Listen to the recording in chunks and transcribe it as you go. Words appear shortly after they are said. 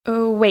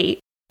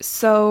Wait,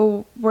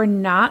 so we're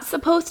not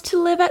supposed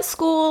to live at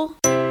school?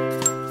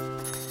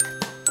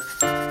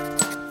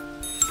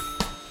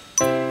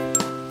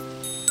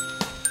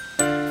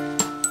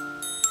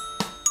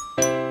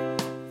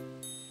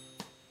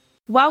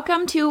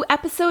 Welcome to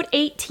episode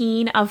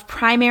 18 of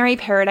Primary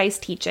Paradise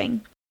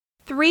Teaching.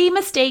 3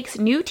 mistakes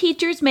new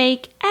teachers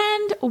make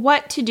and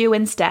what to do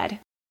instead.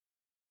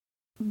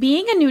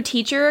 Being a new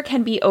teacher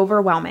can be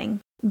overwhelming.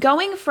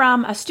 Going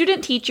from a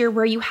student teacher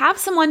where you have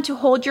someone to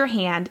hold your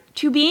hand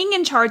to being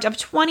in charge of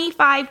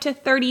 25 to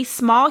 30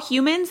 small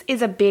humans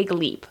is a big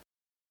leap.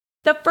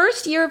 The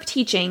first year of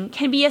teaching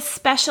can be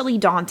especially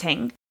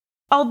daunting.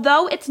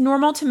 Although it's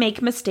normal to make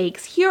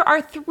mistakes, here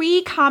are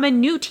 3 common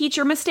new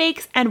teacher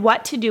mistakes and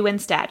what to do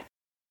instead.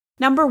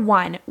 Number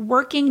 1,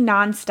 working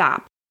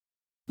nonstop.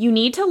 You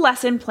need to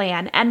lesson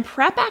plan and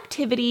prep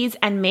activities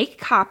and make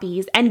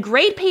copies and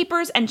grade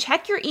papers and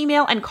check your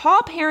email and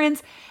call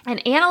parents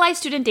and analyze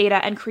student data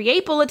and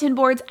create bulletin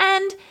boards,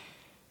 and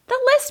the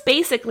list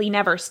basically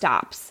never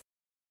stops.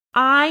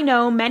 I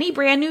know many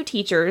brand new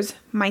teachers,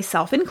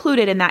 myself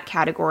included in that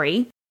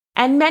category,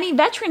 and many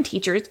veteran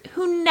teachers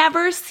who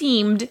never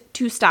seemed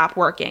to stop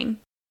working.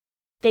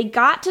 They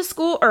got to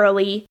school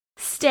early,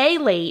 stay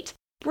late,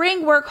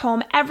 bring work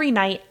home every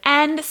night,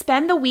 and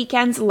spend the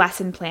weekends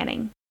lesson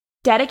planning.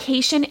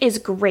 Dedication is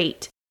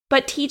great,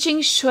 but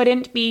teaching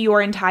shouldn't be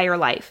your entire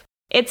life.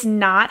 It's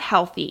not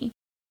healthy.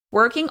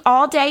 Working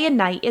all day and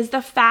night is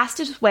the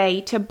fastest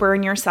way to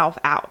burn yourself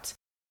out.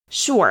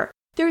 Sure,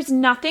 there's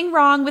nothing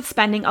wrong with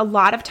spending a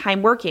lot of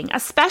time working,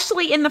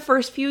 especially in the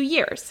first few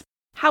years.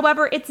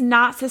 However, it's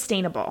not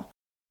sustainable.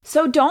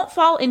 So don't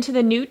fall into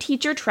the new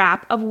teacher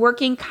trap of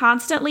working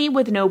constantly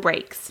with no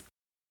breaks.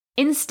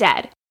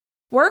 Instead,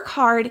 work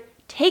hard,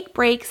 take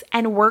breaks,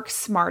 and work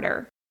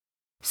smarter.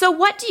 So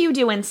what do you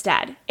do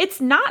instead? It's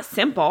not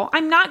simple.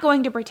 I'm not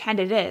going to pretend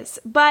it is,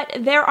 but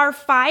there are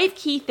 5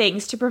 key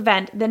things to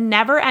prevent the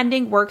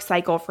never-ending work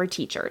cycle for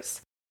teachers.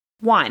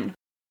 1.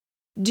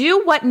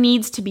 Do what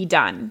needs to be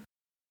done.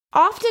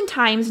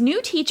 Oftentimes,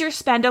 new teachers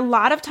spend a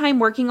lot of time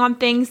working on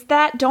things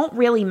that don't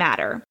really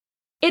matter.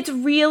 It's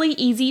really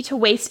easy to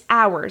waste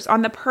hours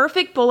on the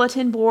perfect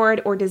bulletin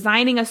board or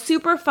designing a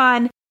super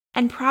fun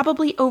and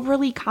probably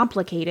overly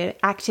complicated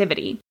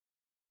activity.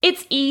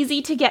 It's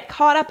easy to get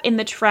caught up in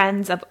the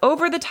trends of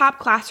over-the-top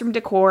classroom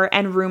decor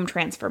and room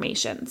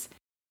transformations.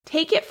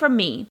 Take it from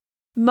me,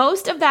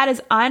 most of that is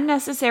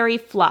unnecessary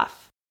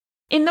fluff.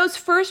 In those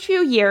first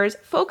few years,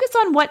 focus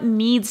on what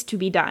needs to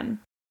be done.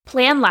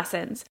 Plan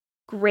lessons.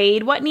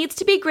 Grade what needs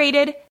to be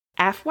graded,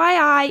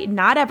 FYI,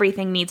 not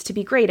everything needs to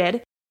be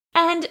graded,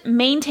 and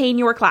maintain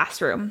your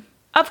classroom.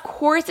 Of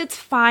course, it's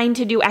fine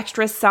to do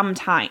extras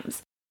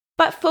sometimes,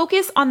 but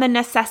focus on the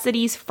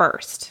necessities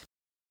first.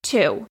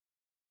 2.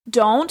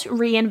 Don't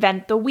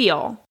reinvent the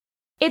wheel.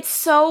 It's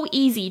so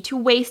easy to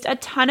waste a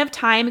ton of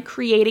time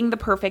creating the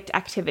perfect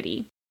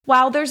activity.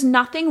 While there's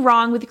nothing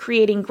wrong with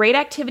creating great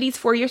activities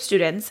for your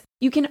students,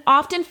 you can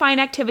often find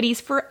activities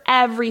for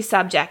every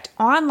subject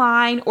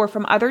online or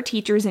from other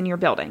teachers in your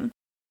building.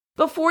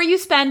 Before you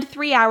spend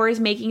 3 hours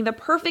making the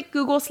perfect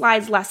Google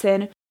Slides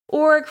lesson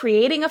or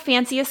creating a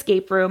fancy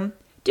escape room,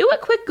 do a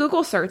quick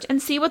Google search and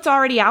see what's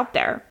already out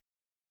there.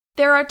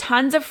 There are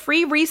tons of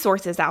free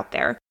resources out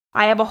there.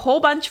 I have a whole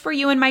bunch for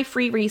you in my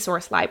free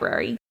resource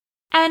library.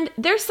 And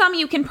there's some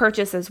you can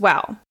purchase as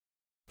well.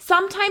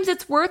 Sometimes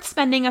it's worth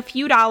spending a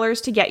few dollars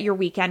to get your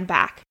weekend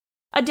back.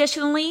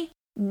 Additionally,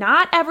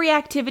 not every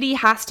activity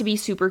has to be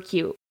super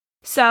cute.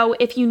 So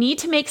if you need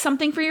to make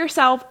something for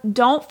yourself,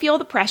 don't feel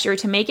the pressure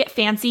to make it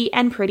fancy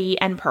and pretty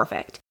and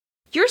perfect.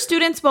 Your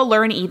students will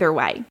learn either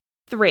way.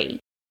 3.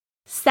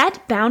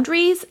 Set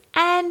boundaries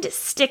and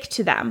stick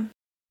to them.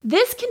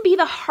 This can be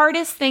the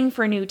hardest thing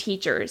for new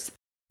teachers.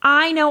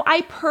 I know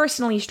I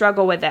personally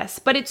struggle with this,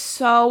 but it's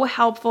so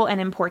helpful and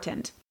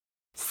important.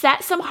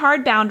 Set some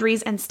hard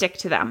boundaries and stick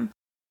to them.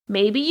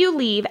 Maybe you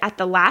leave at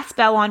the last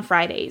bell on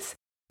Fridays.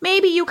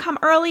 Maybe you come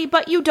early,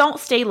 but you don't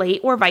stay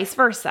late, or vice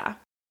versa.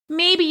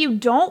 Maybe you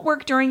don't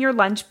work during your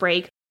lunch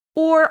break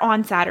or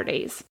on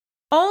Saturdays.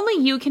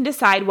 Only you can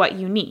decide what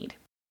you need.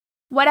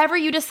 Whatever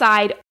you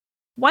decide,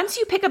 once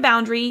you pick a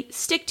boundary,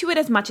 stick to it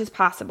as much as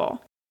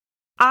possible.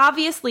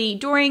 Obviously,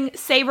 during,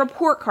 say,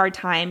 report card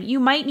time, you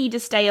might need to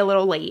stay a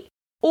little late,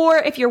 or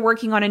if you're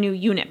working on a new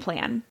unit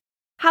plan.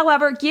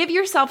 However, give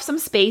yourself some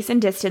space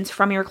and distance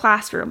from your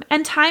classroom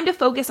and time to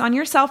focus on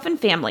yourself and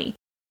family.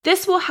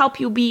 This will help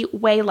you be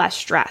way less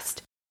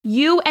stressed.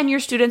 You and your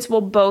students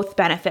will both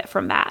benefit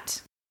from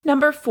that.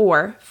 Number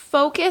 4,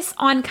 focus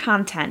on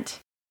content.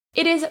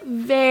 It is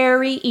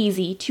very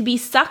easy to be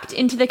sucked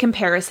into the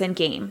comparison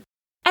game.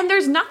 And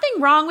there's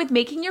nothing wrong with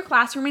making your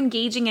classroom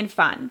engaging and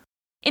fun.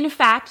 In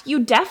fact, you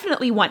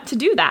definitely want to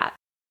do that.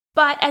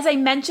 But as I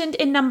mentioned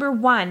in number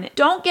 1,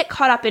 don't get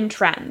caught up in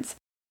trends.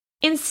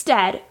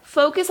 Instead,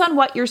 focus on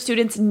what your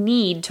students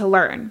need to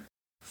learn.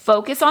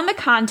 Focus on the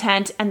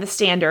content and the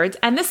standards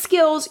and the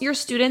skills your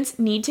students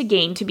need to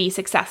gain to be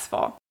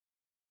successful.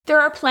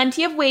 There are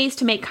plenty of ways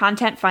to make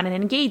content fun and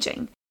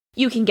engaging.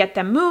 You can get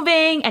them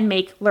moving and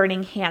make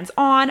learning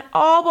hands-on,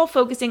 all while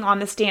focusing on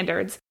the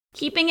standards,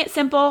 keeping it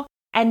simple,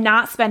 and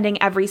not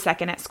spending every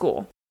second at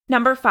school.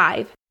 Number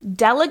 5,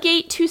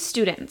 delegate to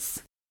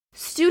students.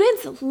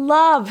 Students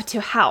love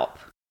to help,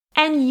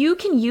 and you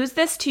can use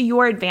this to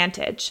your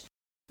advantage.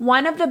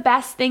 One of the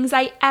best things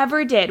I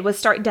ever did was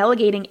start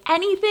delegating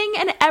anything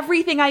and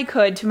everything I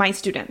could to my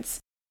students.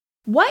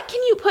 What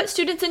can you put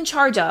students in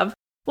charge of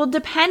will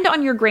depend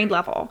on your grade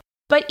level,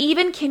 but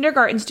even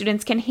kindergarten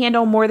students can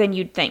handle more than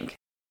you'd think.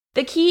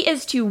 The key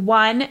is to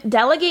 1,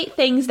 delegate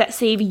things that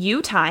save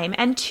you time,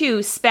 and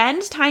 2,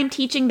 spend time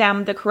teaching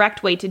them the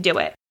correct way to do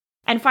it.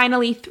 And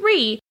finally,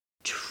 3,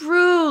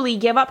 truly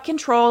give up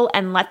control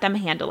and let them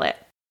handle it.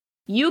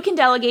 You can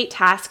delegate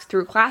tasks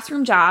through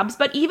classroom jobs,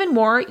 but even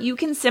more, you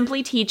can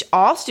simply teach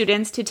all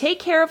students to take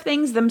care of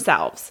things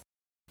themselves.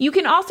 You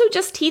can also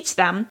just teach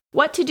them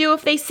what to do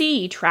if they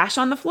see trash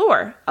on the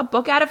floor, a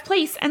book out of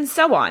place, and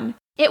so on.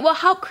 It will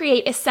help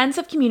create a sense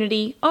of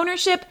community,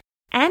 ownership,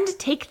 and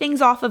take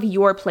things off of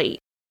your plate.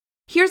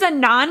 Here's a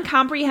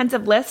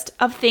non-comprehensive list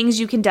of things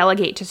you can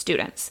delegate to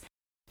students: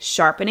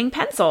 sharpening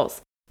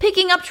pencils,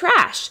 picking up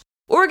trash,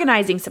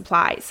 organizing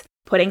supplies,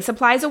 putting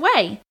supplies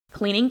away,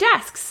 cleaning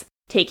desks,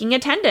 taking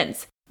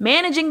attendance,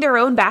 managing their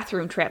own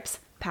bathroom trips,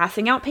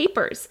 passing out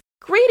papers,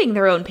 grading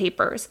their own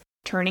papers,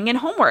 turning in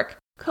homework,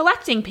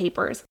 collecting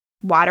papers,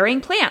 watering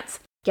plants,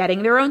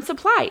 getting their own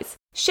supplies,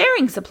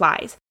 sharing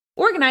supplies,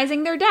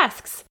 organizing their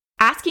desks,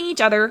 asking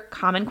each other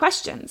common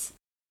questions,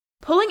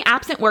 pulling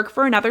absent work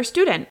for another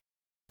student,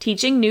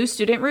 teaching new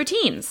student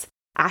routines,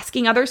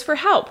 asking others for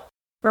help,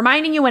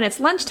 reminding you when it's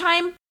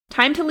lunchtime,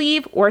 time to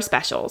leave, or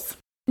specials.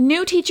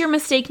 New teacher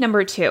mistake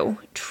number 2,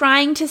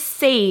 trying to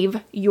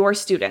save your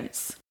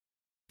students.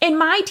 In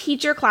my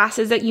teacher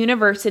classes at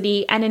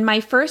university and in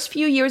my first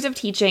few years of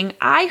teaching,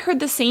 I heard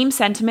the same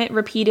sentiment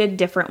repeated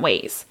different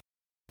ways.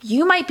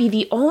 You might be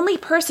the only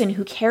person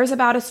who cares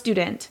about a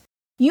student.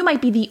 You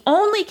might be the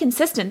only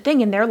consistent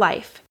thing in their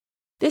life.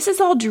 This is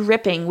all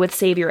dripping with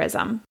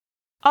saviorism.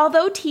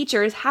 Although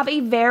teachers have a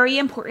very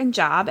important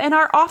job and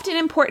are often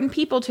important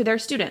people to their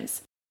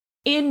students,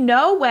 in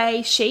no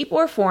way, shape,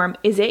 or form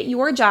is it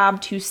your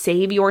job to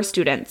save your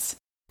students.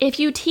 If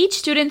you teach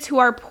students who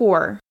are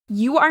poor,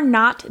 you are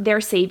not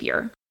their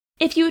savior.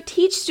 If you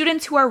teach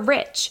students who are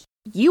rich,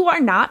 you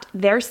are not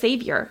their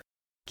savior.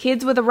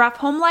 Kids with a rough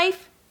home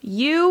life,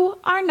 you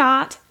are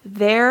not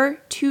there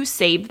to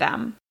save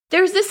them.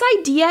 There's this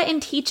idea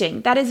in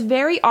teaching that is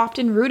very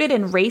often rooted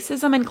in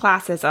racism and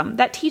classism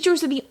that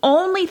teachers are the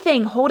only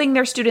thing holding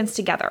their students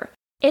together.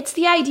 It's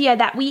the idea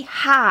that we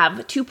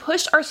have to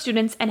push our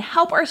students and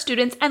help our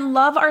students and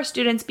love our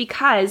students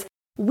because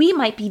we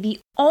might be the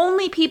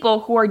only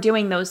people who are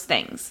doing those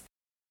things.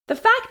 The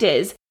fact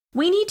is,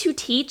 we need to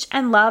teach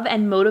and love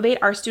and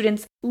motivate our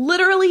students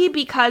literally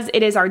because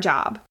it is our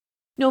job.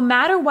 No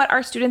matter what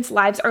our students'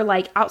 lives are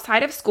like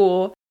outside of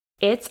school,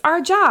 it's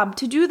our job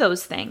to do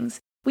those things.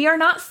 We are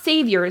not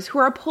saviors who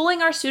are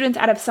pulling our students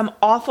out of some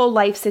awful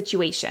life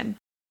situation.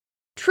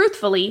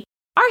 Truthfully,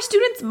 our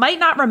students might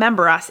not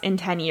remember us in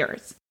 10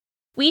 years.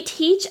 We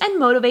teach and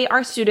motivate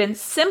our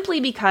students simply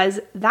because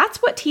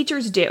that's what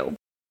teachers do.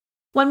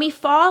 When we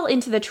fall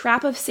into the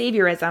trap of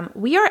saviorism,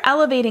 we are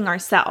elevating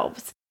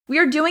ourselves. We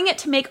are doing it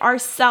to make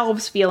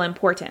ourselves feel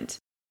important.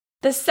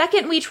 The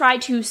second we try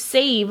to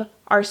save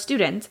our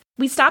students,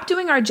 we stop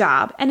doing our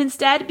job and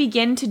instead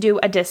begin to do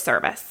a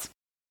disservice.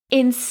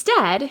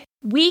 Instead,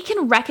 we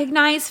can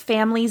recognize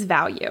family's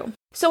value.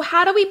 So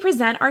how do we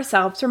present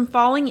ourselves from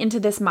falling into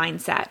this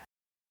mindset?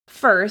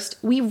 First,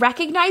 we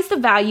recognize the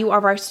value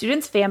of our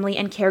students' family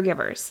and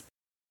caregivers.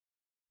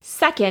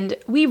 Second,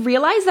 we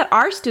realize that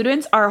our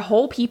students are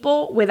whole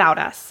people without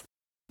us.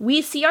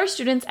 We see our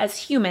students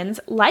as humans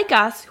like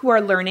us who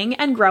are learning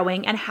and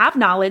growing and have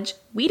knowledge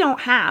we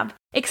don't have,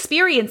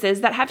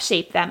 experiences that have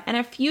shaped them, and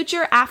a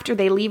future after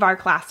they leave our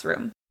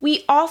classroom.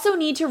 We also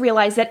need to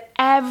realize that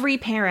every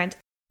parent,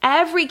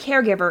 every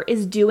caregiver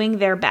is doing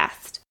their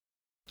best.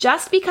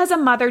 Just because a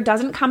mother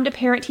doesn't come to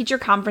parent-teacher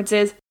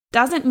conferences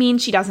doesn't mean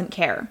she doesn't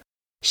care.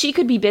 She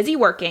could be busy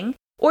working,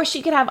 or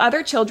she could have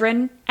other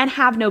children and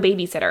have no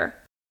babysitter.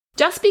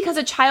 Just because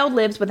a child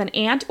lives with an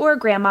aunt or a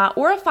grandma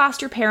or a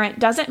foster parent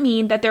doesn't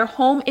mean that their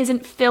home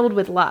isn't filled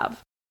with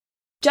love.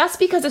 Just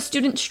because a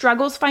student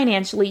struggles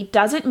financially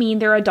doesn't mean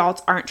their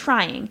adults aren't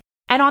trying.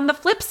 And on the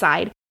flip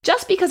side,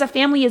 just because a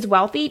family is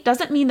wealthy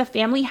doesn't mean the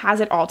family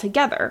has it all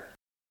together.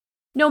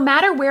 No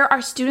matter where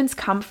our students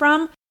come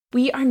from,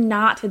 we are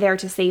not there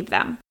to save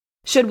them.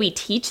 Should we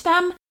teach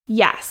them?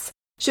 Yes.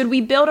 Should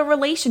we build a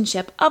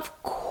relationship?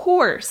 Of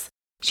course.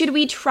 Should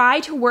we try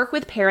to work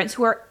with parents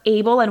who are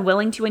able and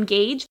willing to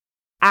engage?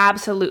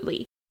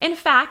 Absolutely. In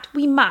fact,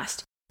 we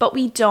must, but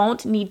we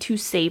don't need to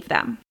save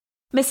them.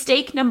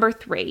 Mistake number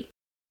 3,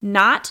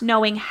 not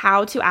knowing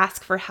how to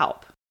ask for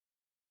help.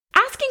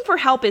 Asking for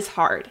help is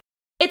hard.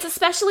 It's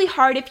especially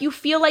hard if you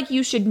feel like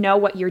you should know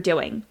what you're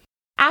doing.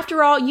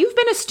 After all, you've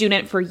been a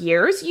student for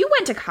years, you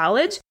went to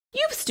college,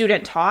 you've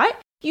student taught,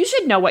 you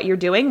should know what you're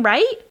doing,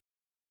 right?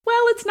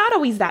 Well, it's not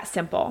always that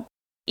simple.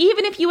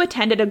 Even if you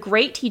attended a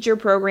great teacher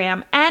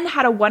program and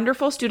had a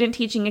wonderful student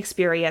teaching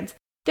experience,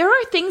 there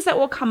are things that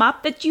will come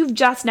up that you've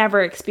just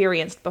never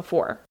experienced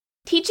before.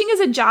 Teaching is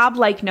a job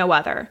like no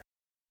other.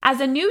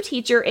 As a new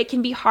teacher, it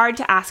can be hard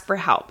to ask for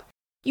help.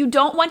 You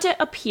don't want to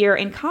appear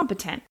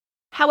incompetent.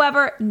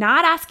 However,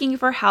 not asking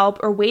for help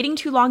or waiting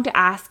too long to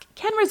ask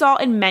can result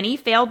in many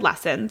failed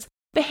lessons,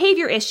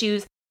 behavior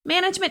issues,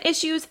 management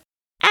issues,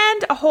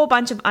 and a whole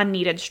bunch of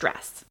unneeded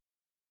stress.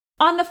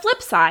 On the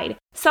flip side,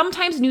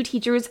 sometimes new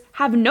teachers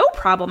have no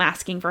problem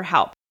asking for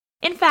help.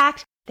 In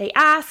fact, they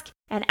ask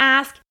and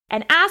ask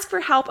and ask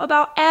for help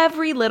about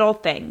every little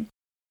thing.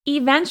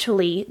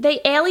 Eventually,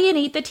 they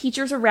alienate the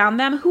teachers around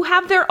them who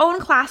have their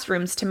own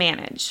classrooms to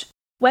manage.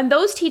 When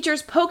those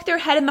teachers poke their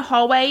head in the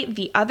hallway,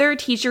 the other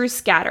teachers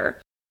scatter.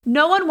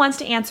 No one wants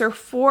to answer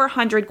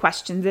 400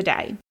 questions a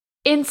day.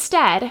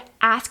 Instead,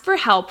 ask for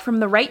help from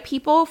the right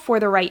people for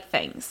the right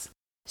things.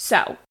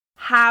 So,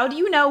 how do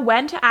you know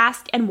when to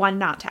ask and when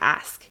not to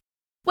ask?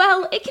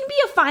 Well, it can be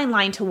a fine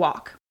line to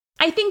walk.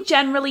 I think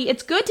generally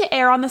it's good to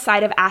err on the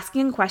side of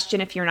asking a question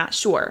if you're not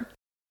sure.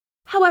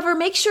 However,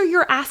 make sure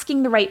you're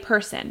asking the right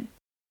person.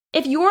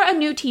 If you're a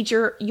new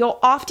teacher, you'll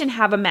often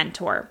have a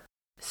mentor.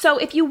 So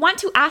if you want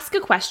to ask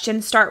a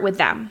question, start with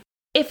them.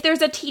 If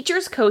there's a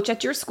teacher's coach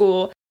at your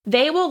school,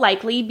 they will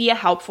likely be a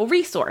helpful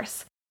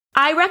resource.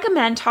 I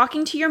recommend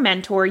talking to your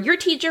mentor, your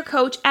teacher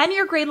coach, and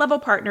your grade level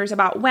partners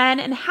about when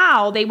and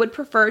how they would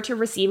prefer to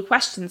receive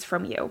questions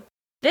from you.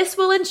 This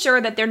will ensure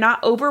that they're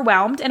not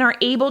overwhelmed and are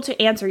able to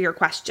answer your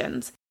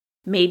questions.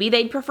 Maybe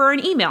they'd prefer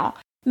an email.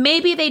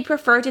 Maybe they'd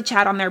prefer to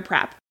chat on their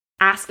prep.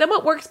 Ask them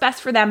what works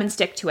best for them and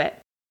stick to it.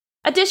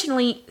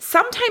 Additionally,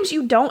 sometimes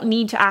you don't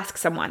need to ask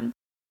someone.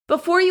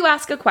 Before you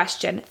ask a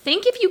question,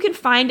 think if you can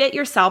find it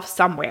yourself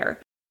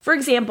somewhere. For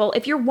example,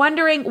 if you're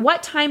wondering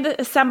what time the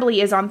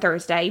assembly is on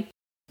Thursday,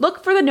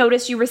 look for the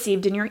notice you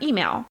received in your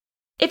email.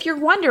 If you're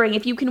wondering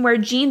if you can wear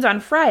jeans on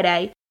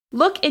Friday,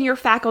 look in your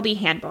faculty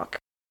handbook.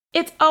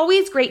 It's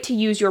always great to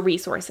use your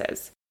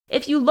resources.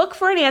 If you look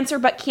for an answer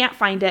but can't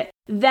find it,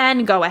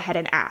 then go ahead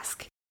and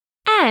ask.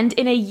 And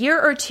in a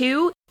year or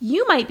two,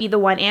 you might be the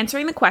one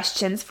answering the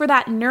questions for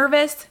that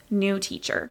nervous new teacher.